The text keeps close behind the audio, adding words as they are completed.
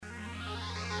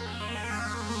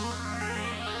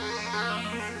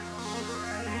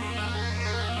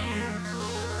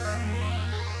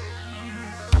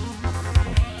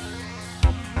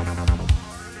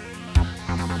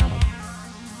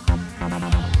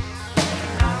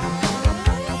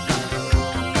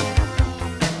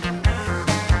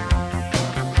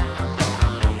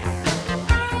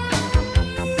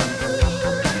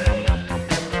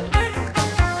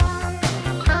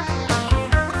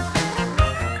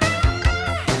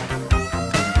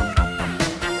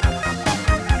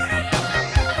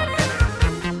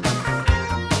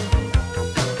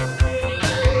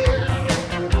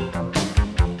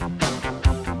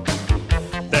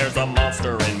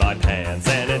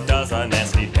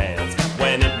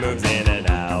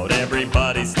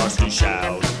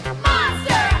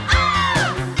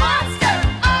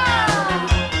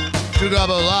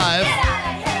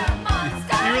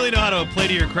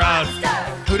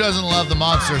doesn't love the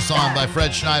Monster song by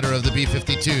Fred Schneider of the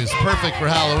B-52s? Perfect for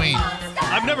Halloween.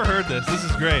 I've never heard this. This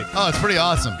is great. Oh, it's pretty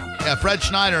awesome. Yeah, Fred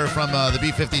Schneider from the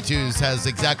B-52s has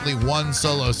exactly one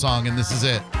solo song, and this is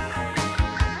it.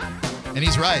 And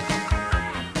he's right.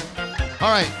 All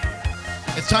right.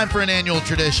 It's time for an annual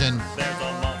tradition.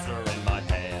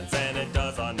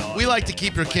 We like to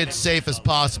keep your kids safe as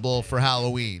possible for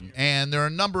Halloween, and there are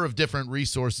a number of different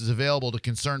resources available to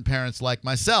concerned parents like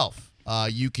myself.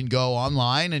 You can go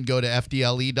online and go to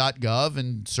fdle.gov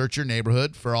and search your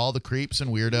neighborhood for all the creeps and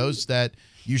weirdos that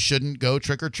you shouldn't go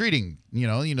trick-or-treating.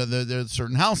 There's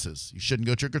certain houses you shouldn't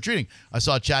go trick-or-treating. I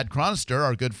saw Chad Chronister,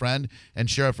 our good friend and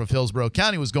sheriff of Hillsborough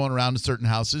County, was going around to certain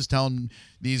houses telling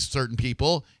these certain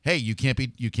people, hey, you can't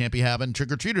be having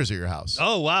trick-or-treaters at your house.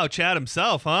 Oh, wow. Chad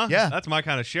himself, huh? Yeah. That's my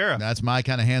kind of sheriff. That's my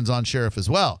kind of hands-on sheriff as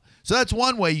well. So that's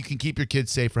one way you can keep your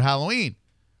kids safe for Halloween.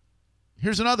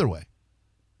 Here's another way.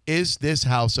 Is this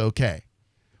house okay?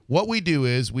 What we do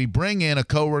is we bring in a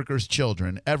coworker's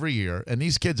children every year, and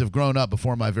these kids have grown up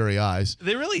before my very eyes.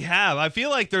 They really have. I feel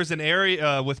like there's an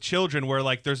area with children where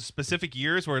like there's specific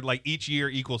years where like each year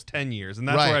equals 10 years, and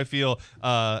that's Right. where I feel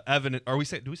Evan. Do we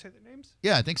say their names?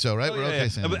 Yeah, I think so, right? Oh, We're yeah, okay yeah.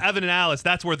 saying that. Evan and Alice.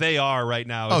 That's where they are right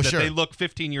now. Oh, is that sure. They look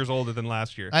 15 years older than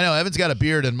last year. I know. Evan's got a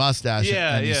beard and mustache,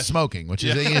 Yeah, and yeah. he's smoking, which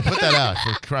is, you put that out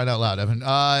for crying out loud, Evan.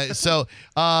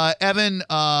 Evan,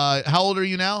 how old are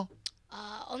you now?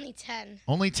 Only 10.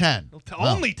 Only 10.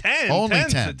 Only 10. Only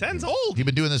 10's 10. 10's old. You've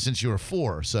been doing this since you were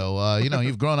 4, so,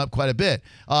 you've grown up quite a bit.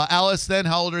 Alice, then,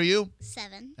 how old are you?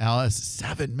 7. Alice,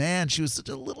 7. Man, she was such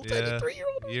a little tiny Yeah.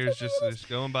 3-year-old. Years just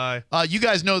going by. You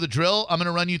guys know the drill. I'm going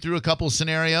to run you through a couple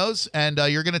scenarios, and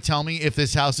you're going to tell me if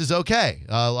this house is okay.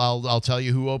 I'll tell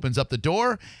you who opens up the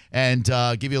door and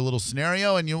give you a little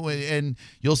scenario, and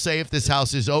you'll say if this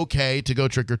house is okay to go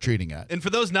trick-or-treating at. And for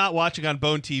those not watching on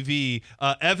Bone TV,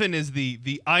 Evan is the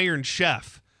Iron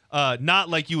Chef. Not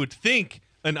like you would think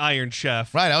an Iron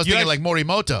Chef. Right, I was You thinking act- like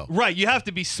Morimoto. Right, you have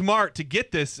to be smart to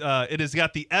get this. It has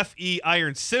got the FE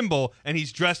Iron symbol, and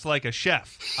he's dressed like a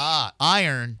chef.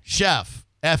 Iron Chef.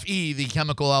 Fe, the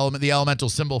chemical element, the elemental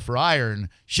symbol for iron.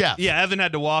 Chef. Yeah, Evan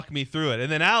had to walk me through it.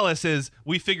 And then Alice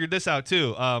we figured this out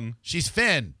too. She's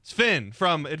Finn. It's Finn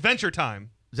from Adventure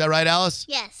Time. Is that right, Alice?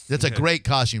 Yes. That's a great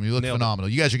costume. You look Nailed it. phenomenal.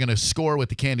 You guys are going to score with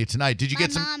the candy tonight. Did you My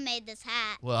get some? mom made this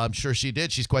hat. Well, I'm sure she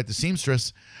did. She's quite the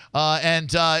seamstress. And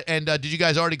did you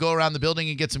guys already go around the building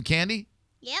and get some candy?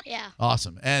 Yep. Yeah.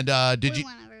 Awesome. And did We you?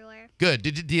 went everywhere. Good.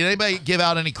 Did anybody give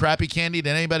out any crappy candy? Did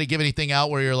anybody give anything out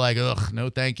where you're like, ugh, no,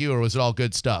 thank you, or was it all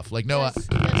good stuff? Like, no. It was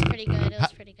pretty good. It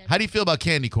was pretty good. How do you feel about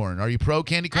candy corn? Are you pro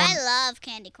candy corn? I love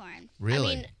candy corn.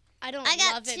 Really? I mean, I don't I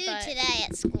got love 2 it, but today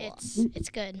at school. it's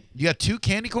good. You got 2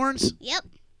 candy corns? Yep.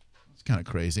 It's kind of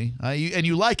crazy.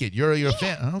 You like it? You're a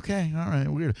fan? Okay. All right.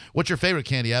 Weird. What's your favorite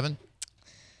candy, Evan?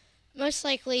 Most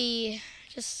likely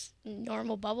just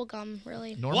normal bubble gum,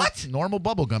 really. What? Normal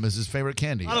bubble gum is his favorite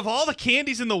candy. Out of all the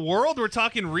candies in the world, we're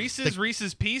talking Reese's,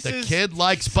 Reese's Pieces. The kid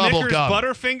likes Snickers, bubble gum.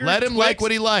 Butterfingers, Let him Twix, like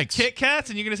what he likes. Kit Kats,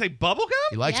 and you're going to say bubble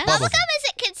He gum? likes Yes. bubble Bubblegum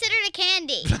isn't considered a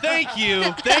candy. Thank you.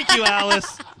 Thank you,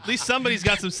 Alice. At least somebody's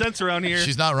got some sense around here.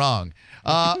 She's not wrong.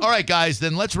 All right, guys,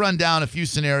 then let's run down a few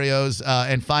scenarios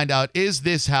and find out, is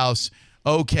this house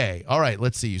okay? All right,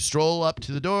 let's see. You stroll up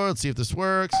to the door. Let's see if this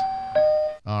works.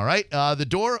 All right, the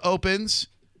door opens.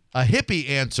 A hippie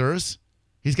answers.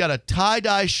 He's got a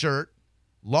tie-dye shirt,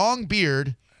 long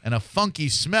beard, and a funky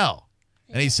smell.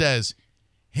 And he says,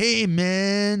 hey,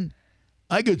 man,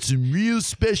 I got some real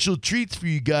special treats for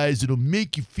you guys that'll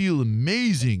make you feel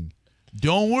amazing.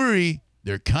 Don't worry,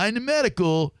 they're kind of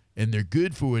medical, and they're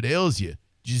good for what ails you.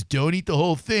 Just don't eat the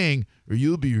whole thing, or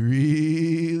you'll be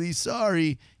really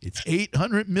sorry. It's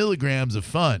 800 milligrams of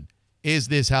fun. Is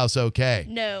this house okay?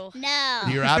 No. No.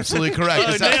 You're absolutely correct.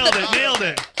 Oh, This house- nailed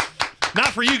it.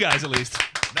 Not for you guys, at least.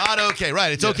 Not okay,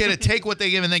 right. It's okay to take what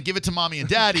they give and then give it to mommy and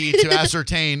daddy to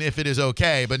ascertain if it is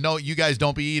okay. But no, you guys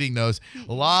don't be eating those.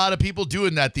 A lot of people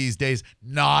doing that these days.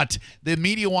 Not. The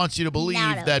media wants you to believe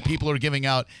Not that okay. people are giving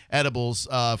out edibles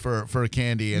for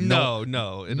candy. And No.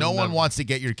 no one wants to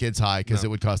get your kids high because it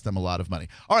would cost them a lot of money.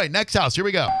 All right, next house. Here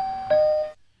we go.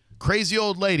 Crazy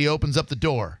old lady opens up the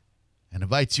door and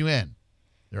invites you in.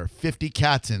 There are 50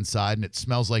 cats inside, and it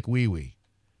smells like wee-wee.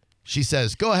 She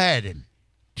says, go ahead and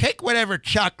take whatever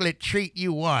chocolate treat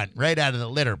you want right out of the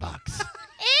litter box.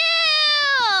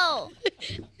 Ew!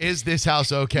 Is this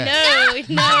house okay?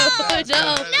 No.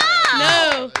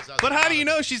 But how do you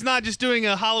know she's not just doing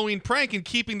a Halloween prank and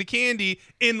keeping the candy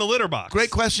in the litter box? Great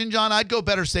question, John. I'd go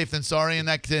better safe than sorry in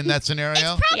that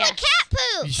scenario. Probably Yes. cat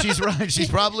poop. She's right. She's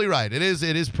probably right. It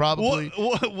is probably.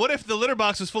 What if the litter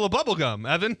box was full of bubble gum,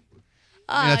 Evan?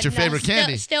 That's your No, favorite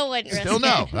candy. Still wouldn't risk Still it.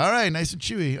 no. All right, nice and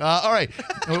chewy. All right,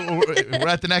 we're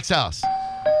at the next house.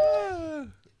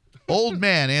 Old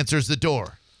man answers the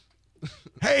door.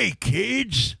 Hey,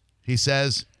 kids, he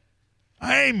says.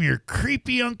 I'm your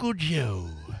creepy Uncle Joe.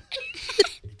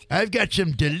 I've got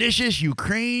some delicious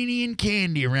Ukrainian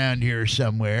candy around here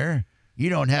somewhere. You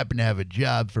don't happen to have a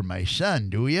job for my son,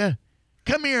 do you?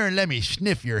 Come here and let me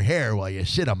sniff your hair while you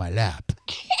sit on my lap.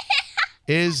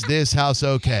 Is this house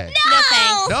okay? No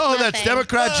thanks. No, that's thanks.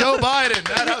 Democrat Joe Biden.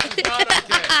 That house is not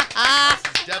okay.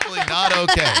 This is definitely not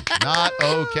okay. Not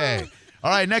okay. All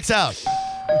right, next house.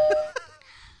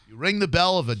 You ring the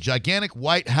bell of a gigantic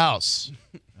white house.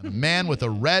 And a man with a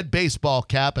red baseball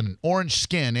cap and an orange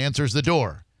skin answers the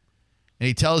door. And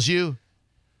he tells you,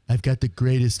 I've got the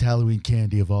greatest Halloween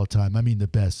candy of all time. I mean the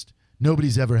best.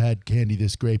 Nobody's ever had candy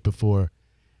this great before.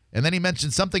 And then he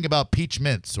mentions something about peach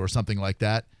mints or something like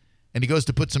that. And he goes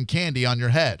to put some candy on your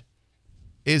head.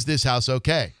 Is this house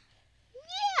okay?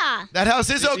 Yeah. That house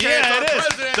is okay. Yeah, It's our it is.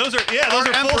 president, Those are our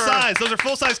full emperor, size. Those are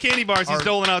full size candy bars he's Our-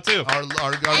 doling out too. Our And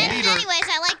leader. anyways,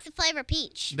 I like the flavor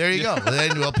peach. There you go.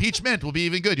 Well, peach mint will be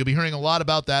even good. You'll be hearing a lot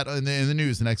about that in the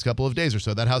news the next couple of days or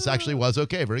so. That house actually was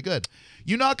okay. Very good.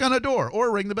 You knock on a door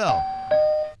or ring the bell.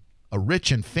 A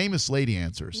rich and famous lady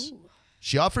answers.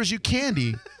 She offers you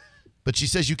candy, but she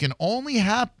says you can only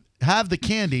have the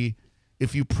candy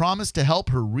if you promise to help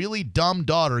her really dumb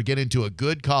daughter get into a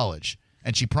good college.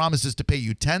 And she promises to pay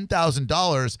you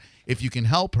 $10,000 if you can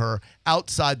help her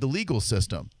outside the legal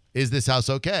system. Is this house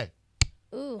okay?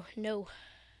 Ooh, no.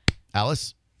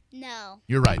 Alice? No.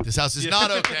 You're right. This house is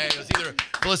not okay. It was either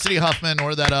Felicity Huffman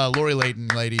or that Lori Layton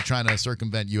lady trying to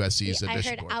circumvent USC's I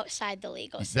admission heard board. outside the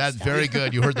legal system. That's very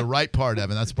good. You heard the right part,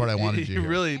 Evan. That's the part I wanted you to You're hear.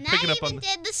 really And I picking up on. even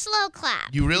did the slow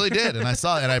clap. You really did, and I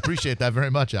saw it, and I appreciate that very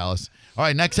much, Alice. All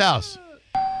right, next house.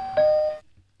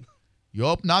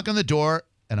 You knock on the door,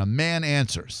 and a man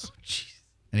answers.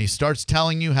 And he starts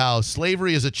telling you how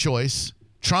slavery is a choice,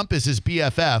 Trump is his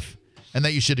BFF, and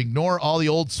that you should ignore all the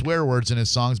old swear words in his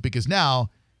songs because now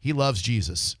he loves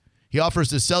Jesus. He offers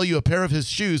to sell you a pair of his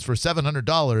shoes for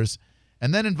 $700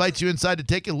 and then invites you inside to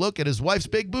take a look at his wife's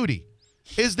big booty.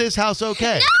 Is this house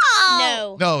okay?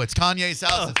 No. No, it's Kanye's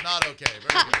house. It's not okay.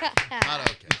 Very good. Not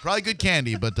okay. Probably good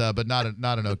candy, but not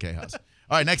an okay house.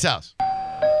 All right, next house.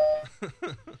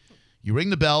 You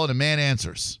ring the bell and a man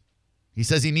answers. He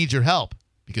says he needs your help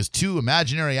because two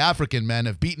imaginary African men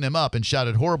have beaten him up and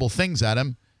shouted horrible things at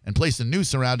him and placed a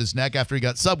noose around his neck after he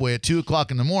got Subway at 2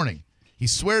 o'clock in the morning. He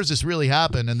swears this really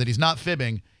happened and that he's not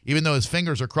fibbing, even though his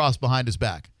fingers are crossed behind his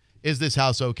back. Is this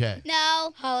house okay?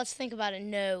 No. Oh, let's think about it.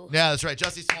 No. Yeah, that's right.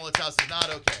 Jussie Smollett's house is not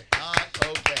okay. Not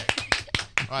okay.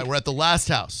 All right, we're at the last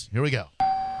house. Here we go.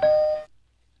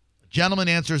 A gentleman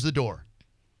answers the door.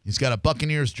 He's got a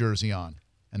Buccaneers jersey on,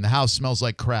 and the house smells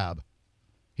like crab.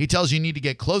 He tells you need to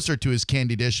get closer to his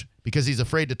candy dish because he's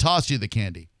afraid to toss you the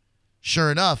candy.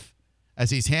 Sure enough, as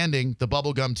he's handing the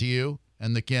bubble gum to you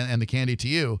and the candy to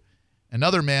you,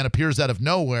 another man appears out of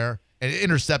nowhere and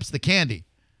intercepts the candy.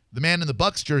 The man in the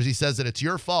Bucs jersey says that it's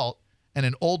your fault, and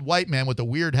an old white man with a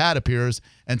weird hat appears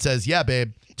and says, yeah,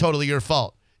 babe, totally your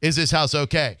fault. Is this house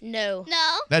okay? No.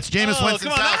 No. That's Jameis Oh, Winston's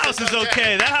come on, that house is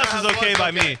okay. That house is okay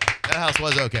by me. That house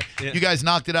was okay. Yeah. You guys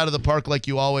knocked it out of the park like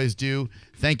you always do.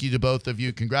 Thank you to both of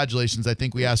you. Congratulations. I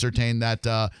think we ascertained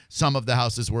that some of the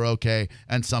houses were okay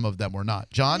and some of them were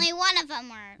not. John? Only one of them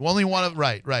were. Only one of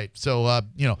right. So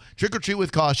trick or treat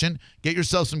with caution. Get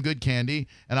yourself some good candy,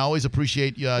 and I always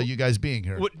appreciate you guys being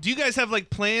here. What, do you guys have like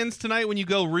plans tonight when you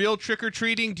go real trick or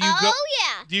treating? Do you Oh, go?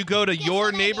 yeah. Do you go to Guess your what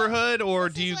I do? neighborhood or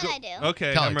This do you is go? what I do.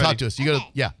 Okay, Tell I'm me, ready. talk to us. You go.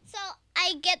 Okay. Yeah. So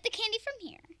I get the candy from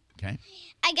here. Okay.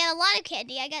 I get a lot of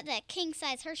candy. I got that king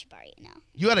size Hershey bar, you know.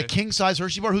 You had a Okay. king size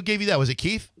Hershey bar. Who gave you that? Was it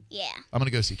Keith? Yeah. I'm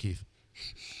gonna go see Keith.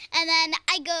 And then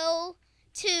I go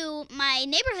to my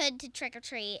neighborhood to trick or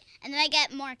treat, and then I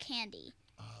get more candy.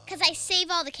 Because I save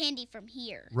all the candy from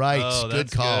here. Right. Oh, good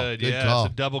that's call. Good. Good Yeah, call.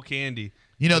 it's a double candy.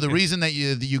 You know, the Okay. reason that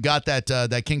you got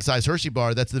that king size Hershey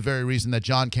bar, that's the very reason that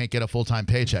John can't get a full time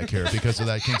paycheck here because of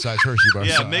that king size Hershey bar.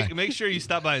 Yeah, So make sure you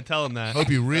stop by and tell him I that. hope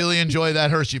you really enjoy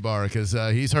that Hershey bar because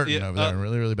he's hurting Yeah, over there,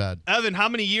 really, really bad. Evan, how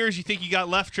many years you think you got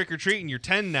left trick or treating? You're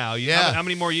 10 now. Yeah. How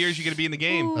many more years you gonna be in the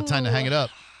game? Not time to hang it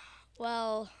up.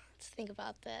 Well, let's think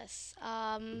about this.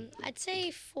 I'd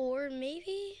say 4,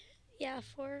 maybe. Yeah,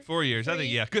 4. 4 years. I think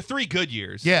 3. yeah, 3 good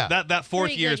years. Yeah. That fourth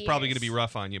 3 year good is probably years. gonna be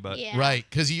rough on you, but Yeah. Right,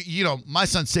 because my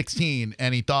son's 16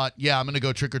 and he thought, yeah, I'm going to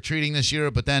go trick or treating this year,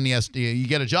 but then you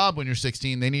get a job when you're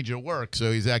 16. They need you to work,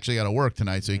 so he's actually got to work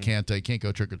tonight, so he can't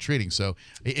go trick or treating. So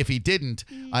if he didn't,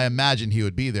 I imagine he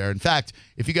would be there. In fact,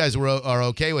 if you guys are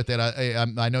okay with it,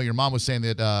 I know your mom was saying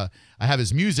that I have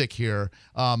his music here.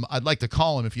 I'd like to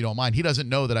call him if you don't mind. He doesn't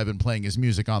know that I've been playing his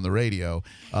music on the radio.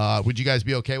 Would you guys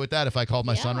be okay with that if I called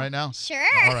my son right now? Sure.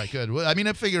 All right, good. Well, I mean,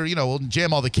 I figure, we'll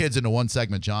jam all the kids into one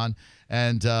segment, John.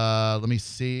 And let me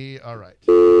see. All right.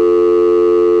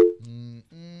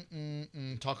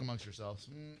 Talk amongst yourselves.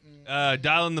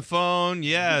 Dialing the phone.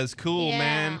 Yeah, it's cool, Yeah.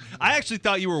 man. I actually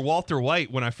thought you were Walter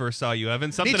White when I first saw you,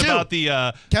 Evan. Something too. about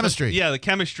the Chemistry. the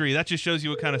chemistry. That just shows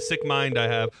you what kind of sick mind I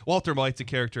have. Walter White's a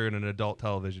character in an adult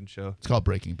television show. It's called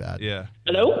Breaking Bad. Yeah.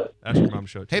 Hello? Ask your mom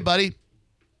show. Hey, buddy.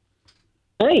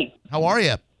 Hey, How are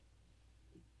you?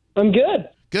 I'm good.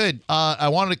 Good. I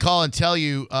wanted to call and tell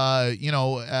you,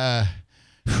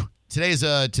 today's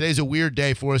a weird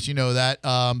day for us. You know that.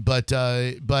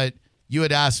 But you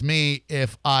had asked me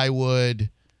if I would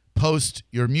post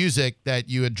your music that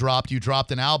you had dropped. You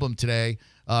dropped an album today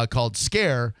called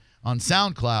Scare on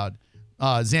SoundCloud.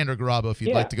 Xander Garabo, if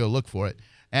you'd like to go look for it.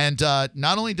 And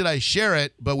not only did I share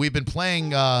it, but we've been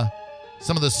playing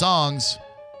some of the songs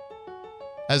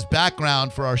as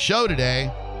background for our show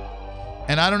today.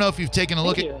 And I don't know if you've taken a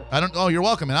look Thank at. you. Oh, you're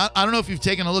welcome. And I don't know if you've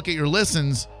taken a look at your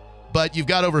listens, but you've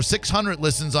got over 600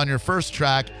 listens on your first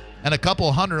track and a couple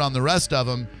hundred on the rest of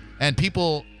them. And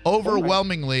people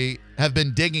overwhelmingly have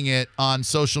been digging it on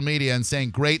social media and saying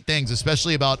great things,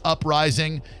 especially about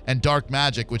Uprising and Dark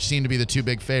Magic, which seem to be the two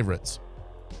big favorites.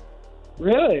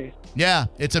 Really? Yeah,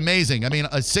 it's amazing. I mean,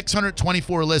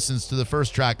 624 listens to the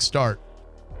first track start.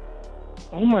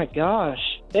 Oh my gosh.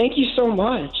 Thank you so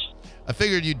much. I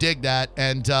figured you'd dig that,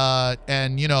 and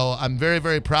I'm very,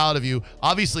 very proud of you.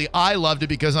 Obviously, I loved it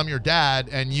because I'm your dad,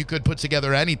 and you could put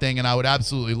together anything, and I would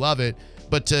absolutely love it.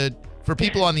 But for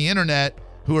people on the internet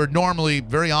who are normally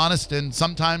very honest and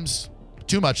sometimes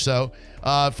too much so,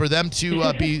 for them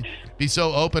to be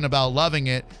so open about loving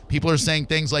it, people are saying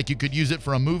things like you could use it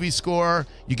for a movie score,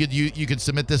 you could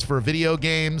submit this for video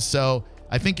games. So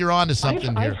I think you're onto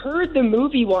something here. I've heard the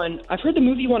movie one. I've heard the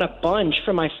movie one a bunch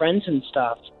from my friends and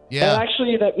stuff. Yeah.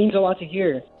 That means a lot to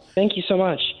hear. Thank you so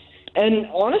much. And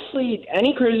honestly,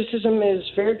 any criticism is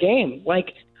fair game.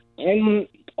 Like, I'm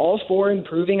all for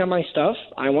improving on my stuff.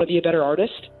 I want to be a better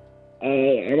artist.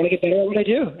 I want to get better at what I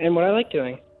do and what I like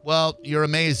doing. Well, you're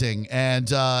amazing, and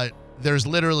there's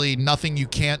literally nothing you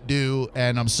can't do,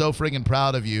 and I'm so friggin'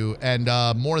 proud of you. And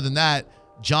more than that,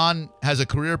 John has a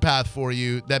career path for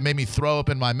you that made me throw up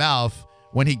in my mouth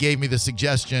when he gave me the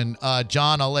suggestion.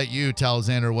 John, I'll let you tell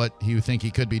Xander what you think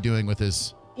he could be doing with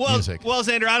his music. Well,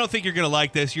 Xander, I don't think you're going to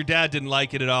like this. Your dad didn't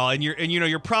like it at all, and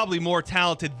you're probably more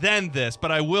talented than this.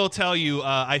 But I will tell you,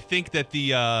 I think that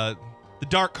the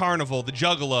Dark Carnival, the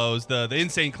Juggalos, the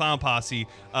Insane Clown Posse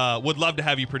would love to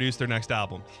have you produce their next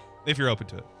album, if you're open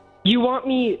to it. You want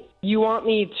me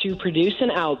to produce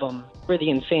an album for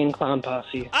the Insane Clown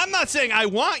Posse? I'm not saying I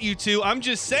want you to. I'm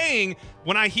just saying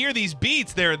when I hear these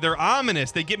beats, they're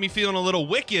ominous. They get me feeling a little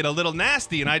wicked, a little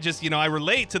nasty, and I just, I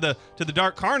relate to the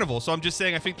Dark Carnival. So I'm just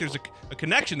saying I think there's a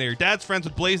connection there. Your dad's friends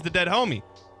with Blaze the Dead Homie.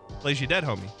 Blaze your dead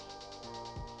homie.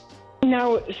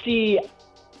 Now, see,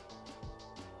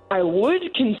 I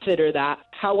would consider that.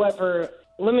 However,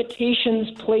 limitations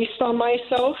placed on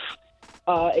myself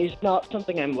is not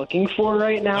something I'm looking for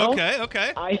right now.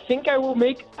 Okay. I think I will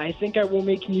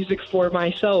make music for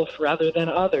myself rather than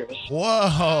others.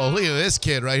 Whoa, look at this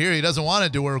kid right here. He doesn't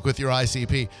want to work with your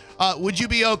ICP. Would you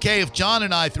be okay if John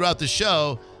and I, throughout the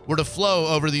show, were to flow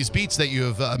over these beats that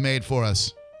you have made for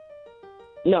us?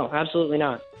 No, absolutely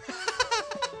not.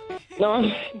 No,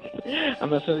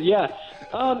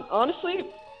 honestly,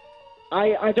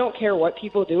 I don't care what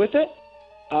people do with it.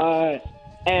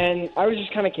 And I was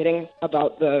just kind of kidding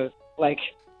about the,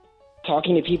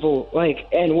 talking to people,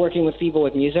 and working with people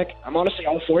with music. I'm honestly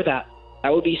all for that.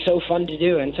 That would be so fun to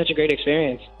do and such a great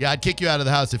experience. Yeah, I'd kick you out of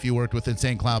the house if you worked with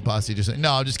Insane Clown Posse.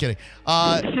 No, I'm just kidding.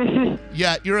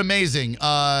 Yeah, you're amazing.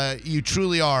 You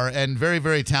truly are, and very,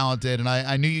 very talented. And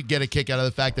I knew you'd get a kick out of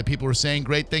the fact that people were saying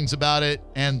great things about it,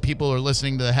 and people are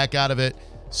listening to the heck out of it.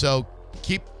 So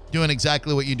keep doing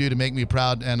exactly what you do to make me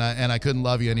proud, and I couldn't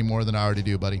love you any more than I already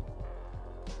do, buddy.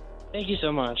 Thank you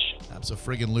so much.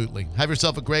 Abso-friggin-lutely. Have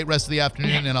yourself a great rest of the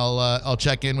afternoon, and I'll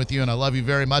check in with you, and I love you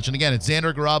very much. And again, it's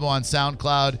Xander Garabo on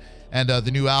SoundCloud, and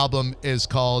the new album is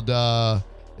called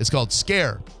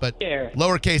Scare, but Scare.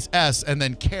 Lowercase s and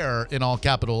then Care in all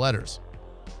capital letters.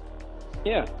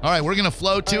 Yeah. All right, we're going to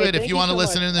flow to All right, it. If thank you you want to so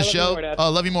listen much. in the I love you show, more, Dad.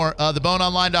 love you more.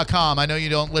 TheBoneOnline.com. I know you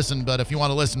don't listen, but if you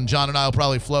want to listen, John and I will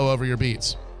probably flow over your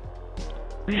beats.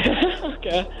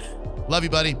 Okay. Love you,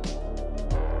 buddy.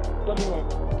 Love you more.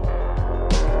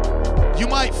 You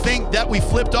might think that we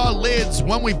flipped our lids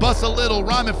when we bust a little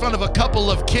rhyme in front of a couple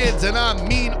of kids, and I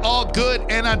mean all good,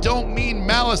 and I don't mean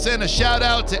malice. And a shout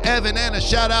out to Evan and a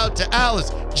shout out to Alice.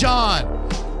 John,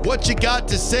 what you got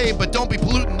to say, but don't be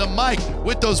polluting the mic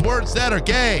with those words that are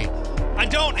gay. I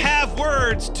don't have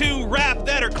words to rap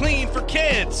that are clean for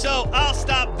kids, so I'll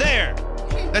stop there.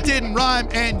 That didn't rhyme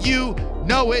and you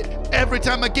know it. Every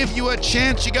time I give you a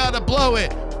chance, you gotta blow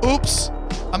it. Oops,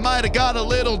 I might have got a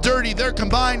little dirty. Their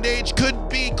combined age could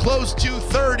be close to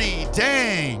 30.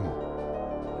 Dang.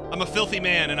 I'm a filthy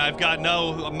man, and I've got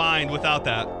no mind without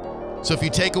that. So if you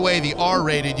take away the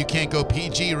R-rated, you can't go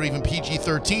PG or even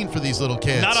PG-13 for these little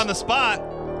kids. Not on the spot,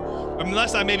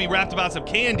 unless I maybe rapped about some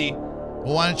candy.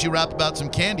 Well, why don't you rap about some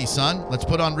candy, son? Let's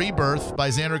put on Rebirth by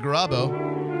Xander Garabo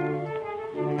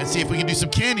and see if we can do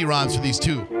some candy rhymes for these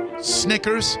two.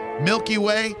 Snickers, Milky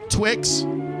Way, Twix.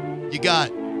 You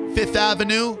got Fifth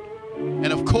Avenue,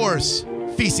 and of course,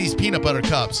 Feces peanut butter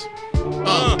cups.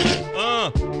 Okay,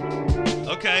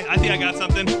 I think I got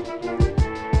something.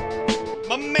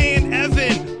 My man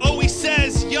Evan, oh, he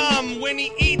says yum when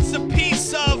he eats a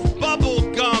piece of bubble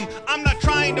gum. I'm not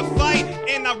trying to fight,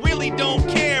 and I really don't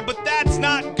care, but that's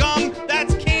not gum,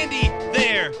 that's candy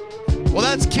there. Well,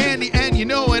 that's candy, and you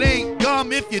know it ain't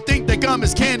gum. If you think that gum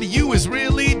is candy, you is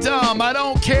really dumb. I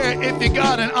don't care if you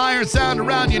got an iron sound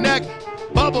around your neck.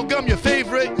 Bubble gum your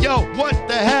favorite, yo, what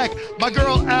the heck? My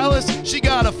girl Alice, she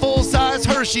got a full-size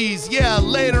Hershey's. Yeah,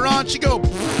 later on she go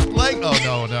like,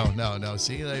 oh no.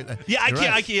 See, Yeah, I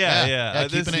can't. Yeah.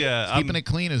 Keeping it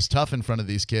clean is tough in front of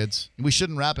these kids. We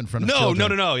shouldn't rap in front of No.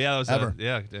 children. Yeah, that was Ever.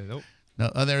 Nope. No,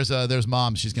 there's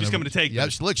mom. She's coming to take Yeah,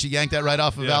 this. look, she yanked that right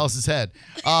off of Alice's head.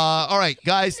 All right,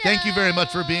 guys, thank you very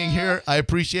much for being here. I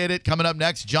appreciate it. Coming up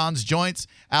next, John's Joints.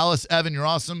 Alice, Evan, you're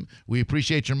awesome. We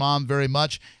appreciate your mom very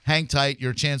much. Hang tight.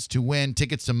 Your chance to win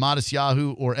tickets to Modest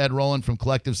Yahoo or Ed Roland from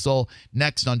Collective Soul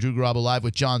next on Drew Garabo Live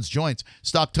with John's Joints.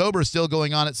 Stocktober is still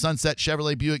going on at Sunset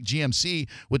Chevrolet Buick GMC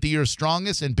with the year's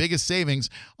strongest and biggest savings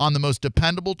on the most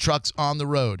dependable trucks on the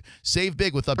road. Save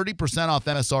big with up 30% off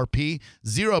MSRP,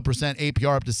 0%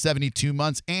 APR up to 72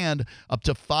 months, and up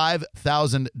to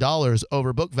 $5,000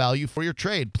 over book value for your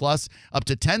trade, plus up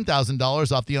to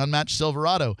 $10,000 off the unmatched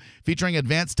Silverado. Featuring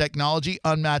advanced technology,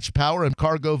 unmatched power, and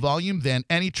cargo volume than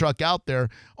any truck out there,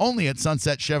 only at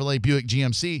Sunset Chevrolet Buick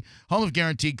GMC, home of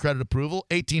guaranteed credit approval,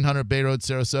 1800 Bay Road,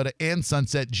 Sarasota, and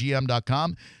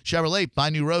sunsetgm.com. Chevrolet,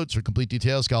 find new roads. For complete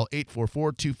details, call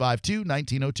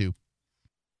 844-252-1902.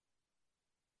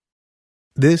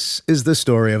 This is the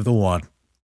story of the one.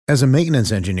 As a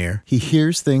maintenance engineer, he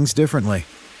hears things differently.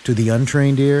 To the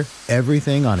untrained ear,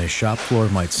 everything on his shop floor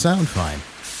might sound fine,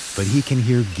 but he can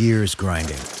hear gears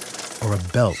grinding or a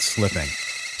belt slipping.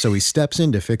 So he steps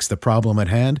in to fix the problem at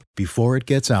hand before it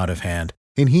gets out of hand.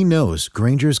 And he knows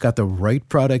Grainger's got the right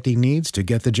product he needs to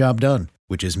get the job done,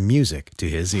 which is music to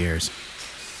his ears.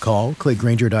 Call, click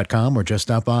Grainger.com, or just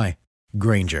stop by.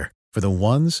 Grainger, for the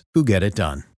ones who get it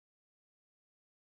done.